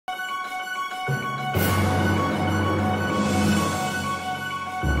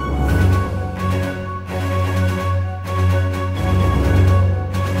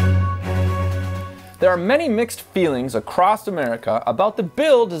There are many mixed feelings across America about the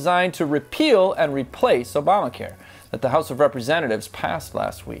bill designed to repeal and replace Obamacare that the House of Representatives passed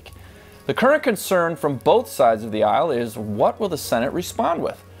last week. The current concern from both sides of the aisle is, what will the Senate respond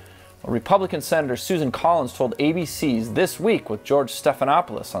with? Well, Republican Senator Susan Collins told ABC's This Week with George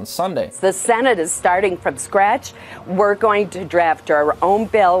Stephanopoulos on Sunday. The Senate is starting from scratch. We're going to draft our own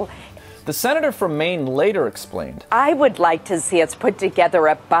bill. The senator from Maine later explained, I would like to see us put together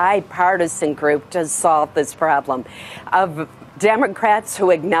a bipartisan group to solve this problem of Democrats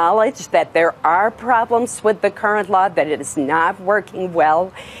who acknowledge that there are problems with the current law, that it is not working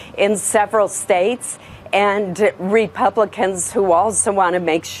well in several states, and Republicans who also want to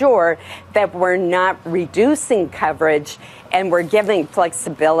make sure that we're not reducing coverage and we're giving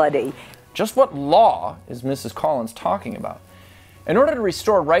flexibility. Just what law is Mrs. Collins talking about? In order to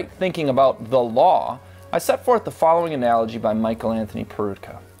restore right thinking about the law, I set forth the following analogy by Michael Anthony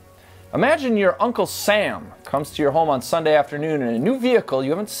Peroutka. Imagine your Uncle Sam comes to your home on Sunday afternoon in a new vehicle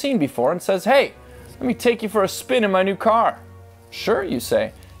you haven't seen before and says, "Hey, let me take you for a spin in my new car." "Sure," you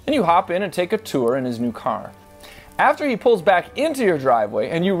say, and you hop in and take a tour in his new car. After he pulls back into your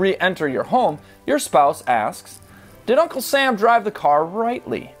driveway and you re-enter your home, your spouse asks, "Did Uncle Sam drive the car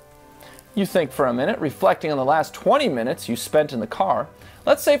rightly?" You think for a minute, reflecting on the last 20 minutes you spent in the car.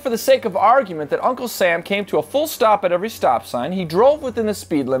 Let's say for the sake of argument that Uncle Sam came to a full stop at every stop sign, he drove within the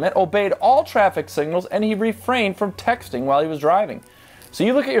speed limit, obeyed all traffic signals, and he refrained from texting while he was driving. So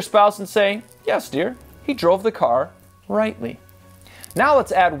you look at your spouse and say, "Yes, dear, he drove the car rightly." Now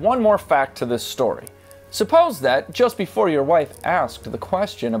let's add one more fact to this story. Suppose that, just before your wife asked the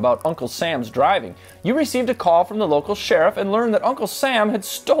question about Uncle Sam's driving, you received a call from the local sheriff and learned that Uncle Sam had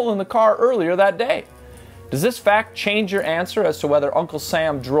stolen the car earlier that day. Does this fact change your answer as to whether Uncle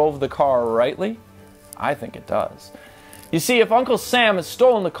Sam drove the car rightly? I think it does. You see, if Uncle Sam has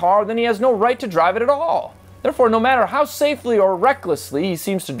stolen the car, then he has no right to drive it at all. Therefore, no matter how safely or recklessly he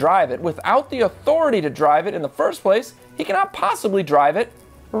seems to drive it, without the authority to drive it in the first place, he cannot possibly drive it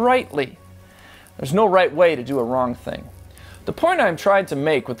rightly. There's no right way to do a wrong thing. The point I'm trying to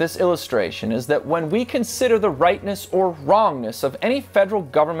make with this illustration is that when we consider the rightness or wrongness of any federal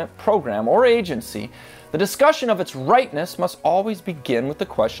government program or agency, the discussion of its rightness must always begin with the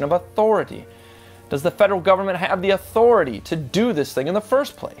question of authority. Does the federal government have the authority to do this thing in the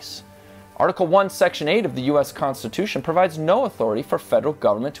first place? Article 1, Section 8 of the U.S. Constitution provides no authority for federal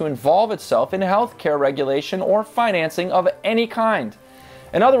government to involve itself in health care regulation or financing of any kind.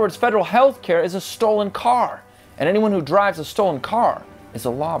 In other words, federal health care is a stolen car, and anyone who drives a stolen car is a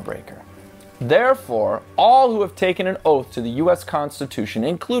lawbreaker. Therefore, all who have taken an oath to the U.S. Constitution,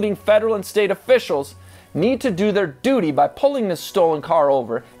 including federal and state officials, need to do their duty by pulling this stolen car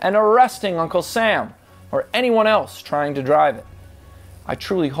over and arresting Uncle Sam or anyone else trying to drive it. I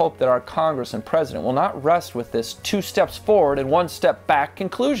truly hope that our Congress and President will not rest with this 2 steps forward and 1 step back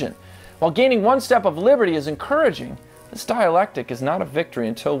conclusion. While gaining 1 step of liberty is encouraging, this dialectic is not a victory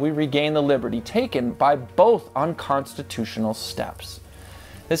until we regain the liberty taken by both unconstitutional steps.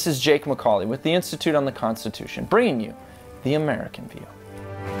 This is Jake MacAulay with the Institute on the Constitution, bringing you the American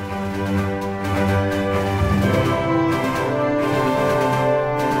View.